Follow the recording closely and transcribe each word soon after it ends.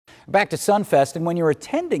Back to SunFest, and when you're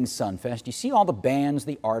attending SunFest, you see all the bands,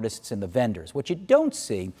 the artists, and the vendors. What you don't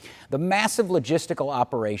see, the massive logistical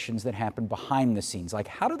operations that happen behind the scenes, like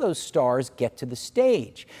how do those stars get to the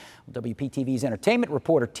stage? Well, WPTV's entertainment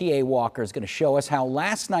reporter T.A. Walker is going to show us how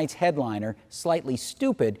last night's headliner, Slightly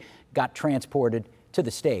Stoopid, got transported to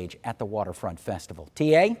the stage at the Waterfront Festival.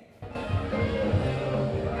 T.A.?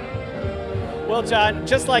 Well, John,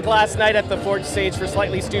 just like last night at the Forge stage for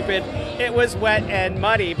Slightly Stoopid, it was wet and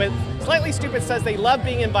muddy, but Slightly Stoopid says they love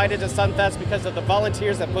being invited to SunFest because of the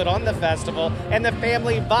volunteers that put on the festival and the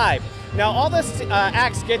family vibe. Now, all the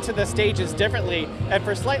acts get to the stages differently, and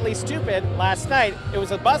for Slightly Stoopid, last night, it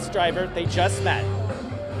was a bus driver they just met.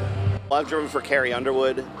 I've driven for Carrie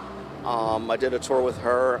Underwood. I did a tour with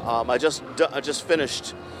her. I just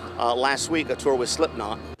finished last week a tour with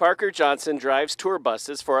Slipknot. Parker Johnson drives tour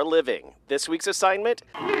buses for a living. This week's assignment?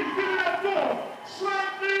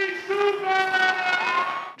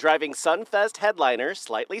 Driving SunFest headliner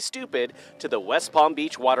Slightly Stoopid to the West Palm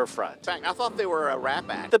Beach waterfront. In fact, I thought they were a rap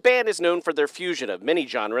act. The band is known for their fusion of many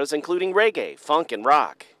genres, including reggae, funk, and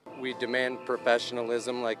rock. We demand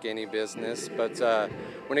professionalism like any business, but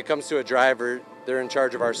when it comes to a driver, they're in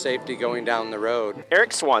charge of our safety going down the road.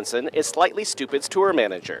 Eric Swanson is Slightly Stoopid's tour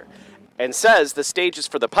manager and says the stage is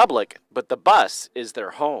for the public, but the bus is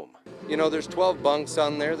their home. You know, there's 12 bunks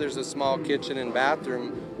on there. There's a small kitchen and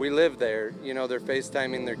bathroom. We live there. You know, they're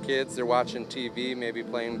FaceTiming their kids. They're watching TV, maybe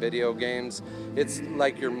playing video games. It's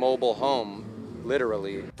like your mobile home.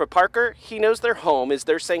 Literally. For Parker, he knows their home is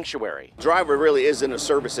their sanctuary. Driver really is in the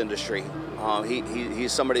service industry.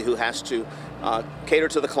 He's somebody who has to cater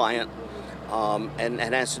to the client and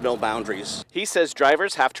has to know boundaries. He says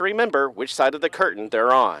drivers have to remember which side of the curtain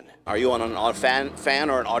they're on. Are you on a fan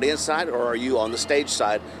or an audience side, or are you on the stage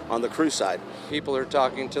side, on the crew side? People are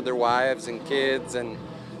talking to their wives and kids, and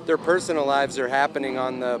their personal lives are happening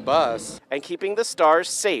on the bus. And keeping the stars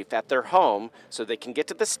safe at their home so they can get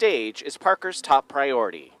to the stage is Parker's top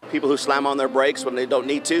priority. People who slam on their brakes when they don't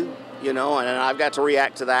need to, you know, and I've got to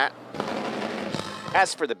react to that.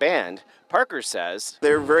 As for the band, Parker says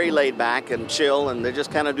they're very laid back and chill, and they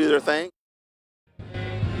just kind of do their thing.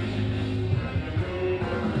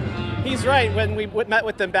 He's right. When we met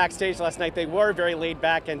with them backstage last night, they were very laid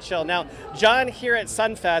back and chill. Now, John, here at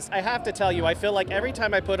SunFest, I have to tell you, I feel like every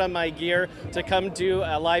time I put on my gear to come do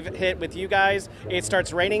a live hit with you guys, it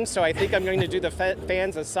starts raining, so I think I'm going to do the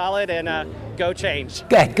fans a solid and go change.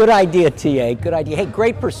 Good idea, T.A. Good idea. Hey,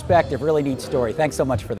 great perspective. Really neat story. Thanks so much for that.